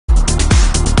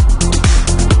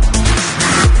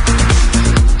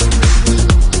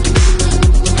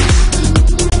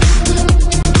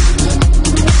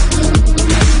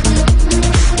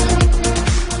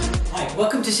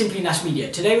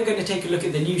video. Today we're going to take a look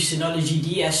at the new Synology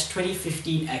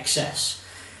DS2015xs.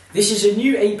 This is a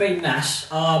new 8-bay NAS.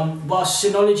 Whilst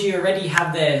Synology already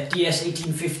have their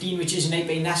DS1815, which is an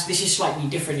 8-bay NAS, this is slightly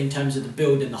different in terms of the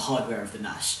build and the hardware of the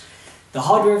NAS. The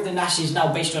hardware of the NAS is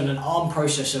now based on an ARM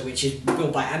processor, which is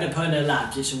built by Annapurna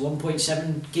Labs. It's a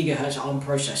 1.7 GHz ARM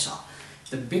processor.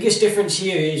 The biggest difference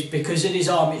here is because it is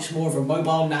ARM, it's more of a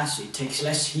mobile NAS. It takes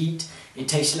less heat, it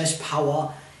takes less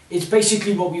power. It's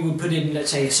basically what we would put in,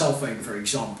 let's say, a cell phone, for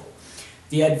example.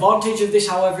 The advantage of this,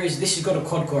 however, is this has got a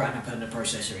quad-core Annapurna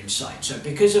processor inside. So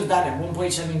because of that, at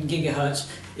 1.7 GHz,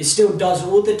 it still does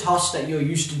all the tasks that you're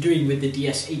used to doing with the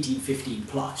DS1815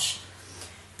 Plus.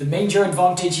 The major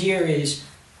advantage here is,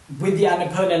 with the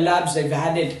Annapurna Labs, they've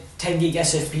added 10 gig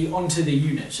SFP onto the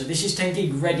unit. So this is 10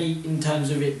 gig ready in terms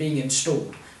of it being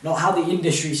installed. Not how the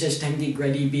industry says 10 gig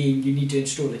ready, being you need to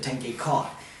install a 10 gig card.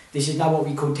 This is now what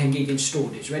we call 10 gig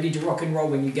installed. It's ready to rock and roll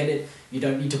when you get it. You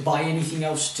don't need to buy anything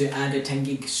else to add a 10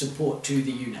 gig support to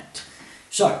the unit.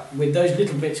 So, with those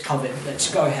little bits covered,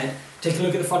 let's go ahead, take a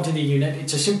look at the front of the unit.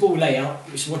 It's a simple layout.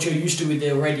 It's what you're used to with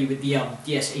already with the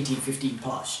DS1815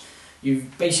 Plus.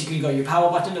 You've basically got your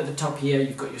power button at the top here.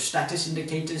 You've got your status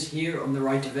indicators here on the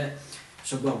right of it.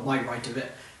 So, well, my right of it.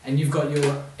 And you've got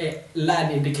your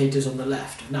LAN indicators on the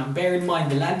left. Now bear in mind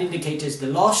the LAN indicators, the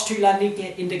last two LAN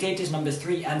indicators, number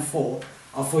 3 and 4,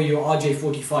 are for your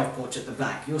RJ45 ports at the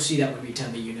back. You'll see that when we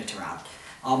turn the unit around.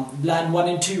 LAN 1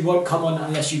 and 2 won't come on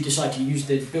unless you decide to use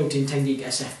the built-in 10 gig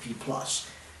SFP+.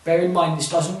 Bear in mind this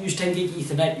doesn't use 10 gig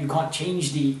Ethernet, you can't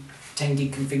change the 10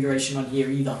 gig configuration on here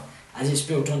either, as it's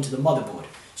built onto the motherboard.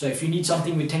 So if you need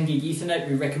something with 10 gig Ethernet,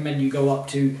 we recommend you go up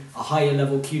to a higher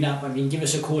level QNAP. I mean, give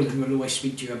us a call and we'll always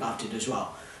speak to you about it as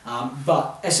well.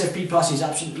 But SFP Plus is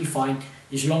absolutely fine.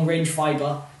 It's long range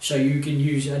fiber, so you can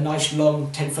use a nice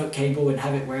long 10-foot cable and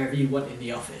have it wherever you want in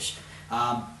the office.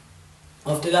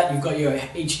 After that, you've got your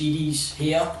HDDs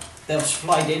here. They'll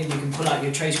slide in, you can pull out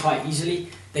your trays quite easily.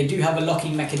 They do have a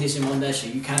locking mechanism on there, so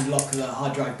you can lock the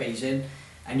hard drive bays in,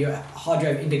 and your hard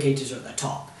drive indicators are at the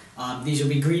top. These will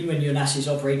be green when your NAS is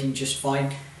operating just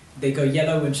fine. They go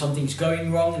yellow when something's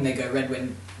going wrong, and they go red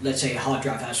when, let's say, a hard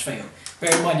drive has failed.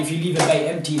 Bear in mind, if you leave a bay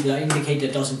empty, the indicator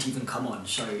doesn't even come on,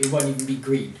 so it won't even be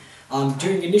green.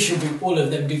 During initial boot, all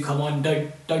of them do come on.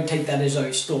 Don't take that as though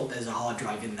it's thought there's a hard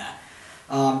drive in there.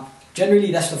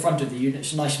 Generally, that's the front of the unit.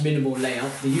 It's a nice minimal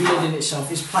layout. The unit in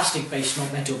itself is plastic-based,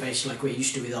 not metal-based like we're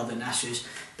used to with other NASs.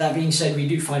 That being said, we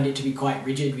do find it to be quite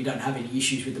rigid. We don't have any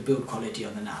issues with the build quality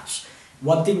on the NAS.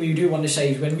 One thing we do want to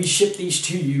say is when we ship these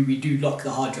to you, we do lock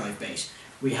the hard drive bays.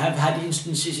 We have had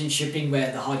instances in shipping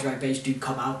where the hard drive bays do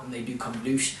come out and they do come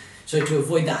loose. So to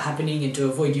avoid that happening and to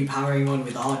avoid you powering on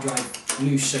with the hard drive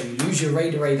loose, so you lose your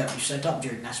RAID array that we set up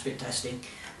during NAS bit testing,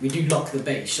 we do lock the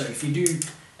bays. So if you do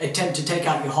attempt to take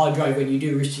out your hard drive when you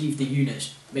do receive the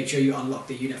units, make sure you unlock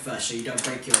the unit first so you don't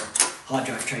break your hard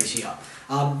drive trays here.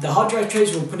 The hard drive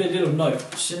trays, will put a little note.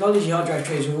 Synology hard drive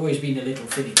trays have always been a little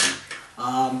finicky.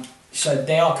 So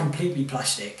they are completely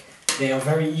plastic. They are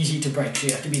very easy to break, so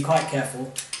you have to be quite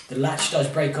careful. The latch does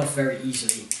break off very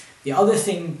easily. The other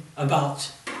thing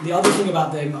about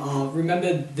them are,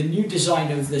 remember the new design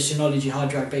of the Synology hard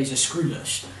drive bays are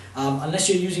screwless. Unless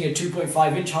you're using a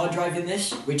 2.5-inch hard drive in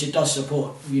this, which it does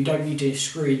support, you don't need to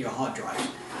screw in your hard drive.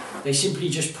 They simply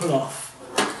just pull off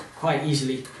quite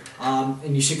easily,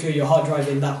 and you secure your hard drive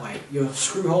in that way. Your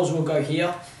screw holes will go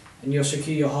here, and you'll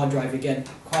secure your hard drive again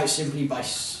quite simply by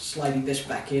sliding this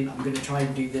back in. I'm going to try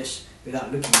and do this without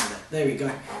looking at it. There we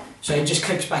go. So it just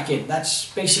clicks back in.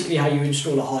 That's basically how you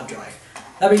install a hard drive.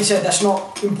 That being said, that's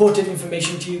not important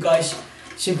information to you guys,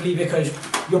 simply because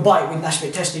you'll buy it with NAS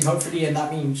bit testing hopefully, and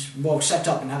that means we'll set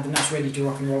up and have the NAS ready to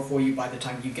rock and roll for you by the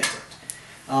time you get it.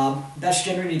 That's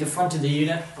generally the front of the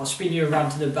unit. I'll spin you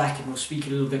around to the back and we'll speak a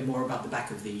little bit more about the back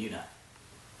of the unit.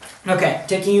 Okay,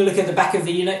 taking a look at the back of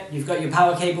the unit, you've got your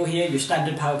power cable here, your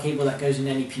standard power cable that goes in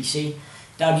any PC.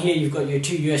 Down here you've got your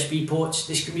 2 USB ports.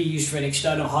 This can be used for an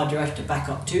external hard drive to back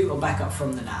up to or back up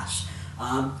from the NAS.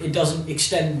 It doesn't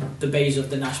extend the bays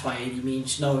of the NAS by any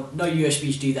means. No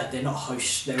USBs do that, they're not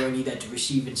hosts, they're only there to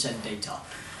receive and send data.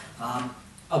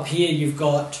 Up here you've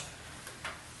got,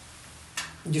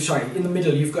 in the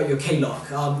middle you've got your K-lock.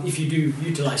 If you do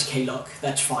utilise K-lock,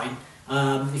 that's fine.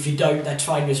 If you don't, that's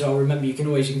fine as well. Remember, you can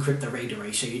always encrypt the RAID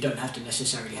array, so you don't have to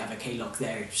necessarily have a K-lock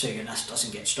there, so your NAS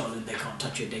doesn't get stolen. They can't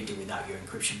touch your data without your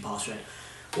encryption password.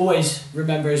 Always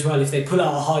remember as well, if they pull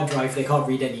out a hard drive, they can't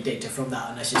read any data from that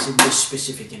unless it's in this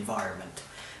specific environment.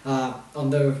 On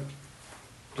the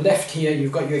left here,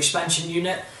 you've got your expansion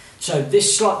unit. So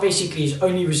this slot basically is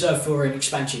only reserved for an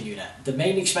expansion unit. The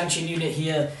main expansion unit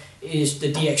here is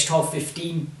the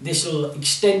DX1215. This will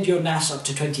extend your NAS up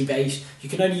to 20 bays. You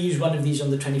can only use one of these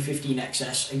on the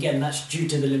 2015xs. Again, that's due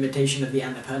to the limitation of the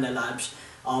Annapurna Labs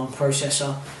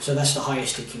processor, so that's the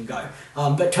highest it can go.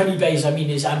 But 20 bays, I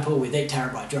mean, is ample. With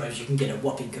 8TB drives. You can get a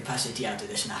whopping capacity out of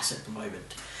this NAS at the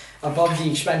moment. Above the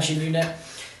expansion unit,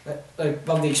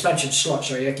 above the expansion slot,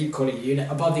 sorry, I keep calling it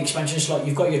unit. Above the expansion slot,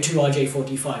 you've got your two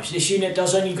RJ45s. This unit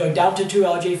does only go down to two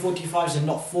RJ45s and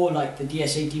not four like the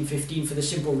DS1815, for the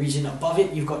simple reason above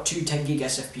it you've got two 10 gig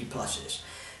SFP pluses.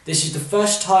 This is the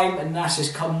first time a NAS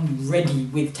has come ready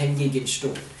with 10 gig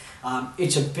installed.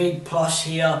 It's a big plus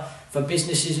here for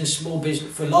businesses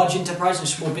and for large enterprise and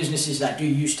small businesses that do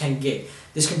use 10 gig.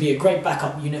 This can be a great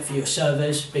backup unit for your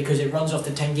servers because it runs off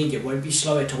the 10 gig, it won't be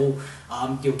slow at all.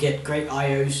 You'll get great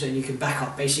IOs and you can back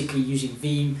up basically using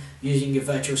Veeam, using your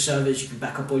virtual servers. You can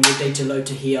back up all your data load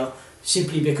to here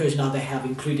simply because now they have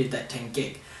included that 10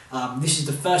 gig. This is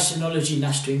the first Synology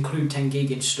NAS to include 10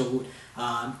 gig installed.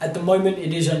 At the moment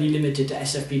it is only limited to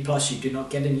SFP+, you do not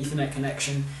get an Ethernet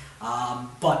connection,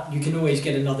 but you can always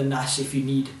get another NAS if you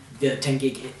need the 10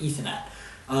 gig Ethernet.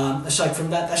 Aside from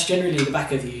that, that's generally the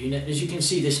back of the unit. As you can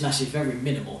see, this NAS is very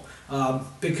minimal.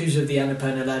 Because of the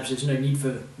Annapurna Labs, there's no need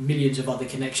for millions of other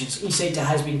connections. eSATA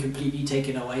has been completely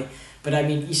taken away, but I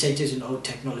mean, eSATA is an old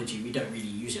technology, we don't really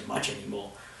use it much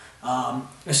anymore.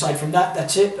 Aside from that,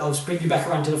 that's it. I'll just bring you back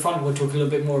around to the front and we'll talk a little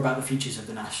bit more about the features of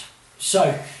the NAS.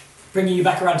 So, bringing you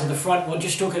back around to the front, we'll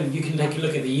just talk, you can take a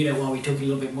look at the unit while we talk a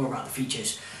little bit more about the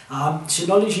features.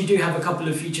 Synology do have a couple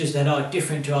of features that are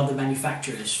different to other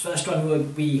manufacturers. First one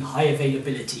would be high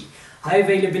availability. High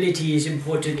availability is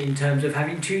important in terms of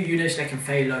having two units that can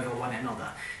fail over one another.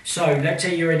 So let's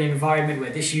say you're in an environment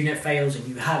where this unit fails and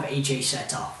you have HA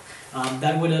set up.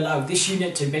 That would allow this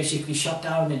unit to basically shut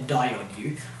down and die on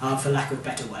you, for lack of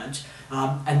better words.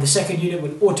 And the second unit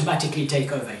will automatically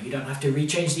take over. You don't have to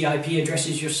rechange the IP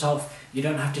addresses yourself. You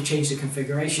don't have to change the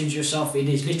configurations yourself. It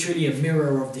is literally a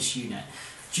mirror of this unit.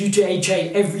 Due to HA,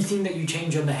 everything that you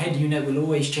change on the head unit will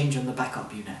always change on the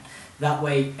backup unit. That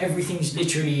way, everything's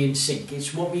literally in sync.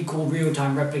 It's what we call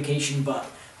real-time replication,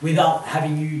 but without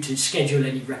having you to schedule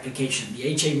any replication. The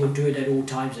HA will do it at all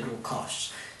times, at all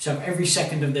costs. So every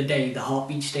second of the day, the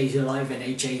heartbeat stays alive and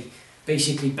HA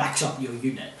basically backs up your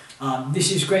unit.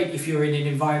 This is great if you're in an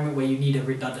environment where you need a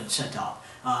redundant setup.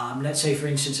 Let's say, for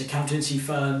instance, accountancy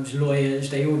firms, lawyers,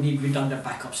 they all need redundant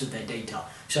backups of their data.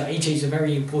 So HA is a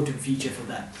very important feature for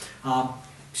them.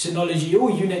 Synology,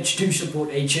 all units do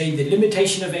support HA. The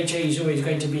limitation of HA is always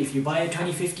going to be if you buy a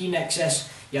 2015xs,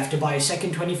 you have to buy a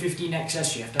second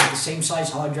 2015xs, you have to have the same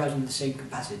size hard drives and the same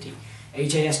capacity.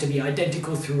 HA has to be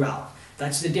identical throughout.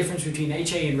 That's the difference between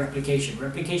HA and replication.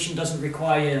 Replication doesn't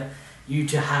require you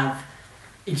to have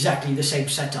exactly the same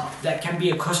setup. That can be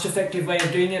a cost-effective way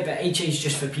of doing it, but HA is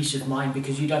just for peace of mind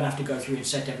because you don't have to go through and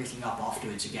set everything up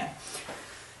afterwards again.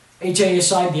 HA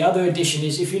aside, the other addition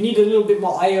is if you need a little bit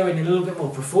more I/O and a little bit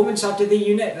more performance out of the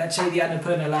unit, let's say the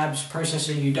Annapurna Labs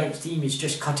processor you don't theme is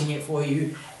just cutting it for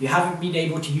you, you haven't been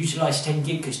able to utilize 10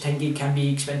 gig because 10 gig can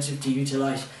be expensive to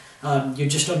utilize, you're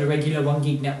just on a regular 1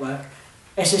 gig network,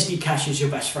 SSD cache is your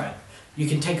best friend. You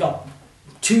can take up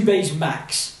 2 bays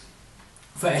max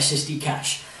for SSD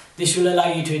cache. This will allow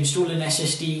you to install an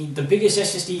SSD. The biggest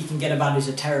SSD you can get about is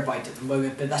 1 terabyte at the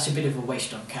moment, but that's a bit of a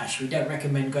waste on cache. We don't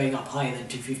recommend going up higher than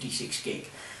 256 gig.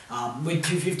 With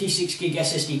 256 gig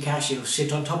SSD cache, it'll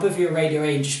sit on top of your RAID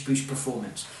array and just boost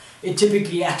performance. It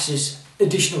typically acts as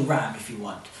additional RAM if you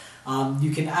want.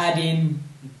 You can add in,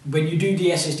 when you do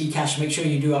the SSD cache, make sure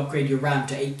you do upgrade your RAM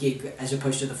to 8 gig as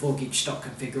opposed to the 4 gig stock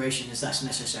configuration, as that's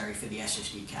necessary for the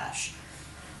SSD cache.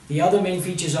 The other main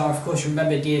features are, of course,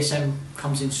 remember DSM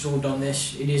comes installed on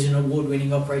this. It is an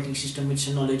award-winning operating system with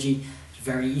Synology. It's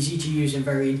very easy to use and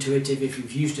very intuitive. If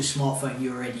you've used a smartphone,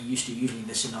 you're already used to using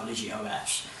the Synology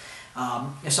OS.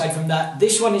 Aside from that,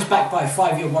 this one is backed by a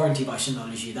 5-year warranty by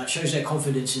Synology. That shows their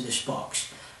confidence in this box.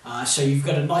 So you've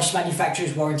got a nice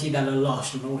manufacturer's warranty that'll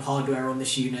last on all hardware on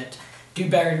this unit. Do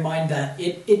bear in mind that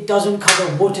it doesn't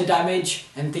cover water damage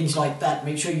and things like that.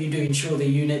 Make sure you do insure the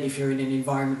unit if you're in an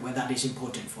environment where that is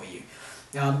important for you.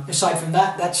 Aside from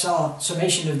that, that's our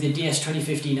summation of the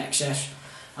DS2015xs.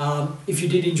 If you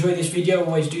did enjoy this video,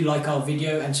 always do like our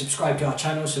video and subscribe to our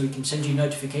channel so we can send you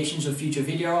notifications of future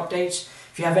video updates.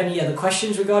 If you have any other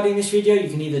questions regarding this video, you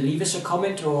can either leave us a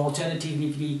comment or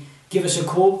alternatively give us a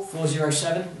call,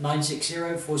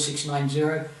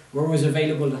 407-960-4690. We're always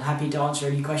available and happy to answer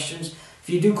any questions. If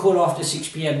you do call after 6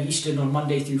 PM Eastern on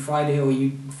Monday through Friday, or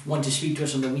you want to speak to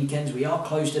us on the weekends, we are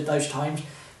closed at those times,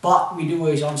 but we do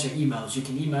always answer emails. You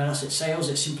can email us at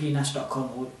sales@simplynas.com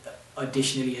or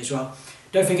additionally as well.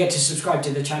 Don't forget to subscribe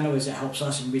to the channel as it helps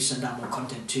us and we send out more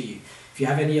content to you. If you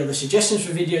have any other suggestions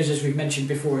for videos, as we've mentioned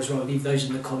before as well, leave those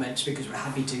in the comments because we're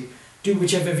happy to do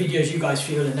whichever videos you guys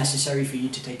feel are necessary for you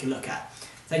to take a look at.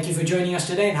 Thank you for joining us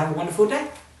today and have a wonderful day.